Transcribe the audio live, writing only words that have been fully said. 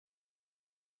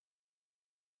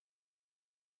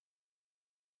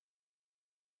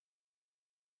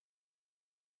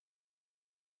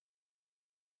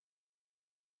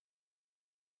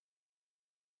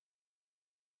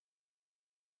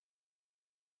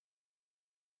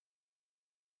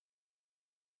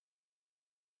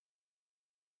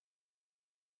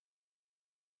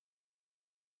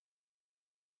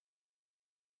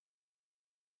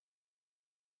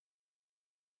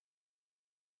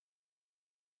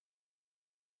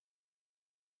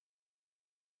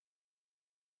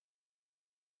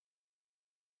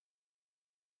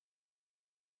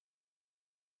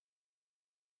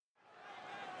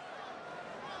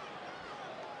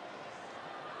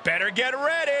Better get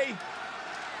ready.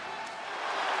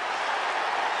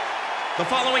 The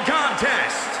following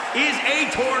contest is a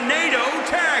Tornado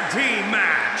Tag Team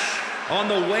match. On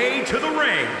the way to the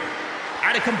ring,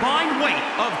 at a combined weight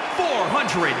of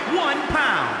 401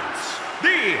 pounds,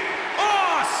 the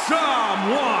Awesome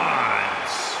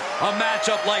Ones. A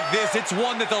matchup like this, it's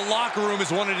one that the locker room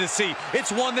has wanted to see.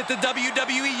 It's one that the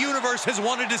WWE Universe has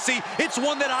wanted to see. It's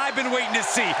one that I've been waiting to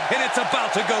see, and it's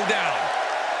about to go down.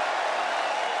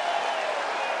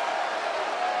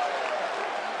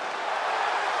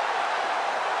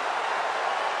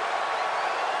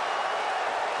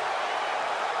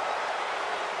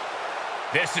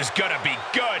 This is gonna be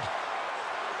good.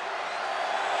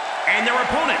 And their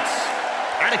opponents,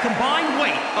 at a combined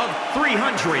weight of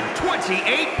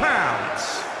 328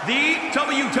 pounds, the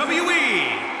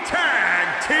WWE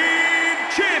Tag Team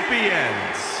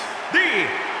Champions, the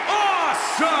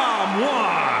Awesome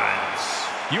Ones.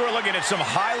 You are looking at some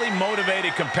highly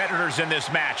motivated competitors in this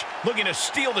match, looking to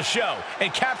steal the show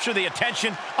and capture the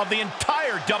attention of the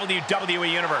entire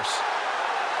WWE Universe.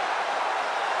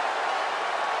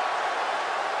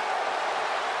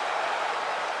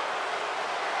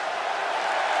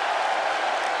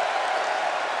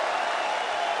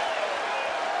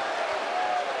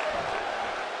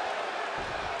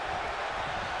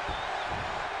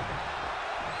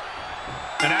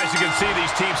 And as you can see, these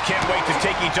teams can't wait to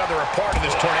take each other apart in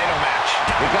this tornado match.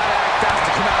 We gotta act fast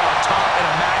to come out on top in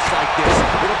a match like this.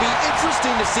 It'll be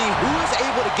interesting to see who is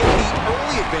able to get the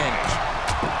early advantage.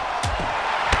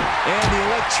 And the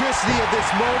electricity of this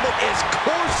moment is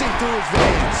coursing through his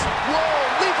veins. Whoa,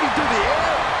 leaping through the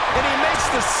air. And he makes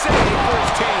the save for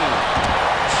his team.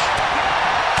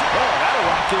 Oh, that'll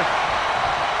rock you.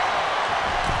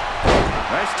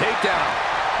 Nice takedown.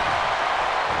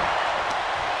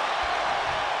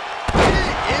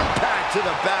 To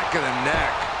the back of the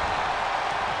neck.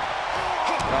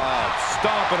 Oh,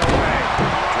 stomping away.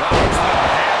 Drops the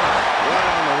hammer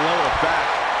right on the lower back.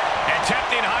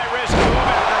 Attempting high-risk move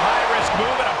after high-risk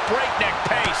move at a breakneck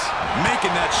pace.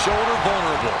 Making that shoulder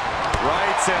vulnerable.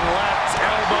 Rights and lefts,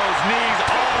 elbows, knees,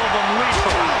 all of them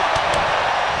lethal.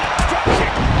 Drop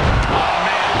kick. Oh,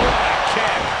 man, what a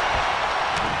kick.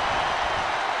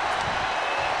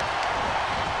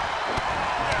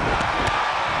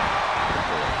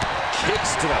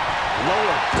 Kicks to the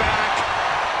lower back,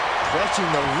 clutching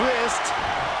the wrist.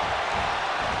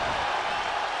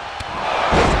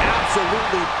 Just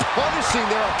absolutely punishing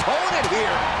their opponent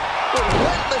here,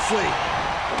 relentlessly.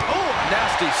 Oh,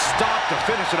 nasty stop to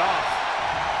finish it off.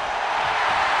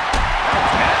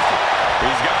 That's nasty.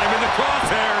 He's got him in the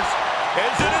crosshairs.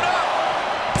 Is it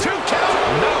enough? 2 count.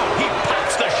 No, he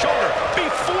pops the shoulder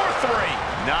before 3.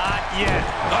 Not yet.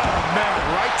 Oh, man,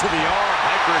 right to the arm.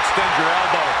 Hyperextend your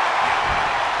elbow.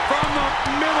 From the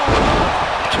middle,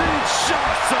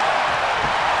 Kinshasa.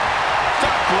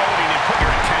 Stop gloating and put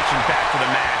your attention back to the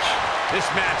match. This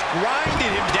match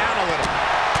grinded him down a little.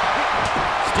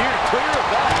 Steered clear of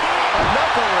that.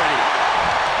 Enough already.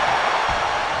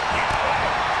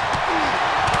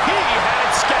 He had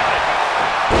it scouted.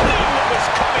 Knew what was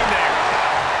coming there.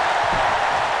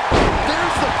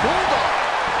 There's the bulldog.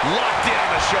 Locked in on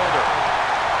the shoulder.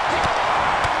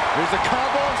 There's a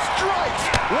combo of strikes.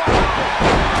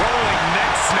 Rolling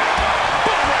neck snap.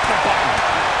 Boom, right the button.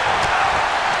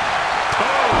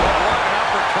 Oh, what an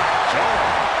uppercut.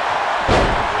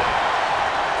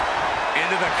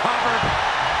 Into the cover.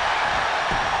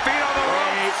 Feet on the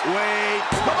ropes. Wait.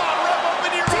 Come on, Rob,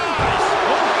 open your eyes.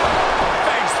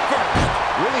 Face first.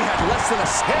 Really had less than a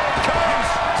Here it comes.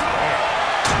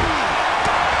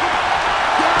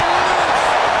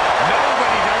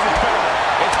 Nobody does it better.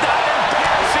 It's not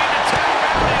embarrassing to tap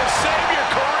out and save your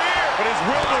career. But his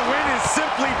will to win is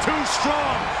simply too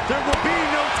strong. There will be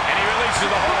no... And he releases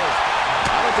the hold.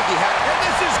 I don't think he had it. And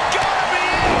this is gonna be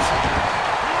it.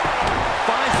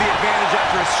 Finds the advantage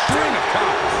after a string of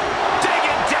counters.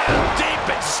 Digging down deep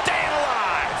and staying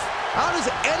alive. How does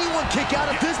anyone kick out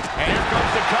at this point? And here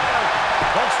comes the cutter.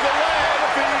 Hooks the leg.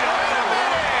 Wait a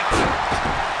minute.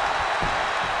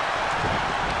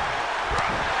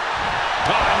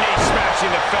 Oh, knee smash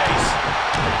in the face.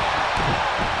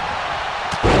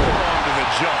 On to the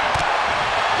jump.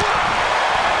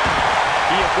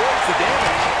 He avoids the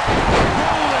damage.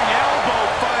 Rolling elbow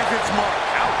finds its mark.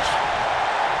 Ouch.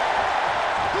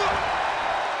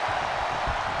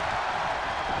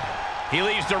 He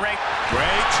leaves the ring.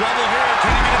 Great trouble here.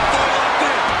 Can he get it full locked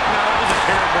in? No, that was a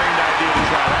harebrained idea to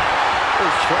try that. He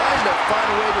was trying to find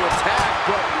a way to attack,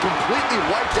 but completely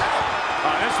wiped out.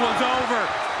 This one's over.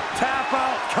 Tap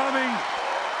out coming.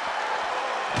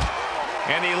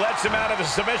 And he lets him out of the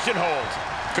submission hold.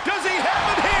 Does he have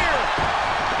it here?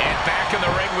 And back in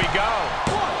the ring we go.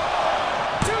 1,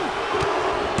 2,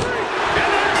 3. And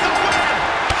there's the win.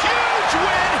 Huge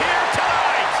win here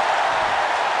tonight.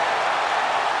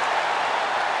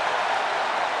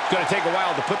 It's going to take a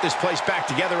while to put this place back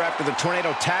together after the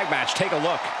Tornado Tag match. Take a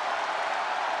look.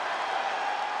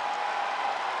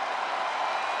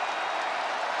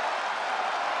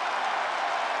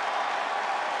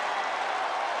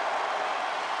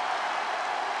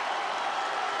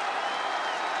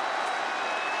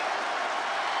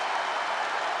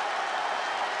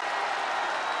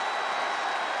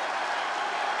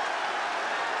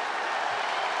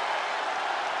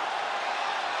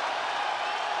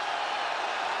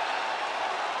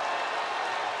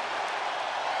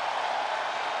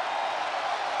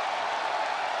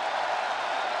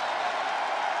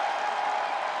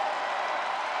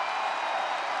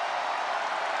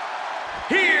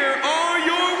 Here are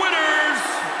your winners,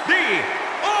 the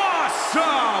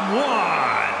Awesome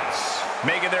Ones.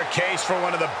 Making their case for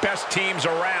one of the best teams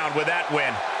around with that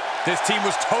win. This team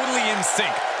was totally in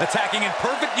sync, attacking in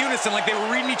perfect unison like they were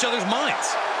reading each other's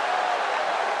minds.